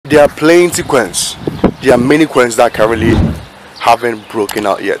there are plenty coins. There are many coins that currently haven't broken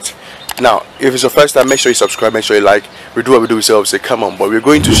out yet. Now, if it's your first time, make sure you subscribe, make sure you like. We do what we do, we say come on, but we're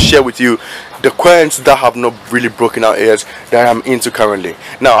going to share with you the coins that have not really broken out yet that I'm into currently.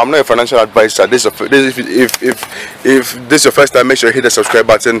 Now, I'm not a financial advisor. If this is your first time, make sure you hit the subscribe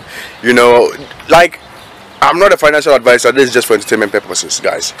button. You know, like, I'm not a financial advisor. This is just for entertainment purposes,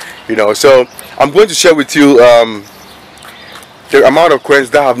 guys. You know, so I'm going to share with you the amount of coins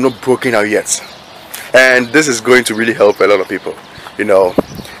that have not broken out yet, and this is going to really help a lot of people. You know,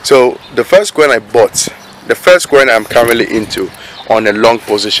 so the first coin I bought, the first coin I'm currently into on a long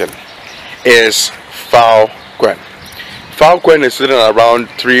position is 𝗲𝗪𝗠𝗪. 𝗲𝗪𝗠𝗪 is sitting around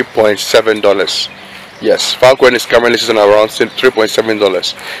 $3.7. Yes, 𝗲𝗪𝗠𝗪 is currently sitting around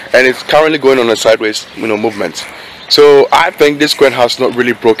 $3.7, and it's currently going on a sideways, movement. So I think this coin has not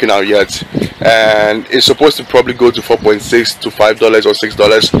really broken out yet, and it's supposed to probably go to $4.6 to $5 or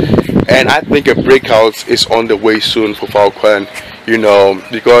 $6, and I think a breakout is on the way soon for 𝗲𝗪𝗠𝗪. You know,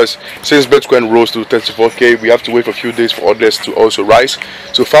 because since Bitcoin rose to 34K, we have to wait for a few days for others to also rise.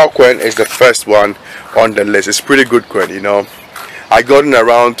 So 𝗲𝗪𝗠𝗪 is the first one on the list. It's pretty good coin, you know. I got in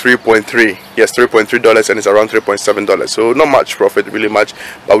around $3.3, yes, $3.3, and it's around $3.7. So not much profit, really much,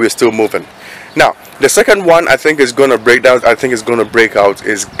 but we're still moving. Now, the second one I think is gonna break down. I think it's gonna break out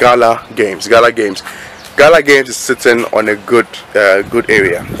is Gala Games. Gala Games is sitting on a good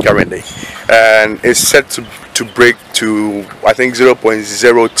area currently, and it's set to break to, I think,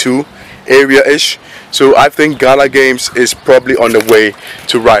 0.02 area-ish. So I think Gala Games is probably on the way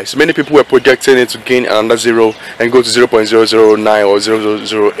to rise. Many people were projecting it to gain another 0 and go to 0.009 or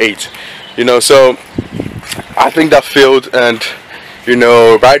 0.008. You know, so I think that failed, and you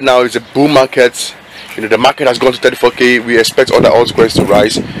know, right now it's a bull market. You know, the market has gone to 34K. We expect other altcoins to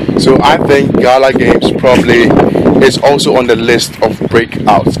rise. So I think Gala Games probably is also on the list of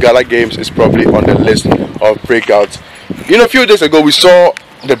breakouts. Gala Games is probably on the list of breakouts. You know, a few days ago we saw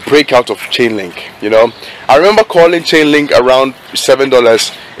the breakout of Chainlink. You know, I remember calling Chainlink around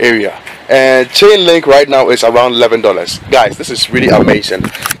 $7 area, and Chainlink right now is around $11. Guys, this is really amazing.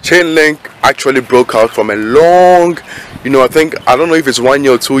 Chainlink actually broke out from a long, you know, I don't know if it's 1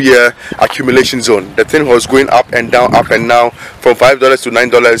 year or 2 year accumulation zone. The thing was going up and down from $5 to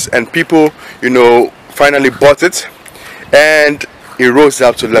 $9, and people, you know, finally bought it, and it rose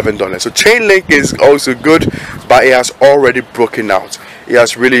up to $11. So Chainlink is also good, but it has already broken out. It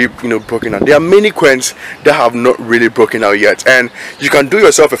has really, you know, broken out. There are many coins that have not really broken out yet, and you can do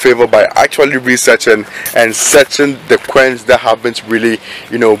yourself a favor by actually researching and searching the coins that haven't really,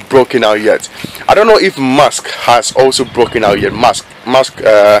 you know, broken out yet. I don't know if Musk has also broken out yet. Musk.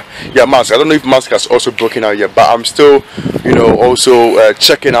 I don't know if Musk has also broken out yet, but I'm still, you know, also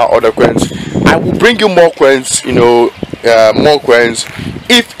checking out other coins. I will bring you more coins, you know, more coins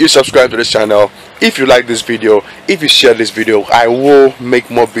if you subscribe to this channel. If you like this video, if you share this video, I will make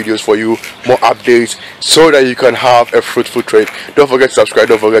more videos for you, more updates, so that you can have a fruitful trade. Don't forget to subscribe,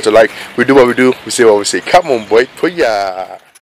 don't forget to like. We do what we do, we say what we say. Come on, boy, put ya.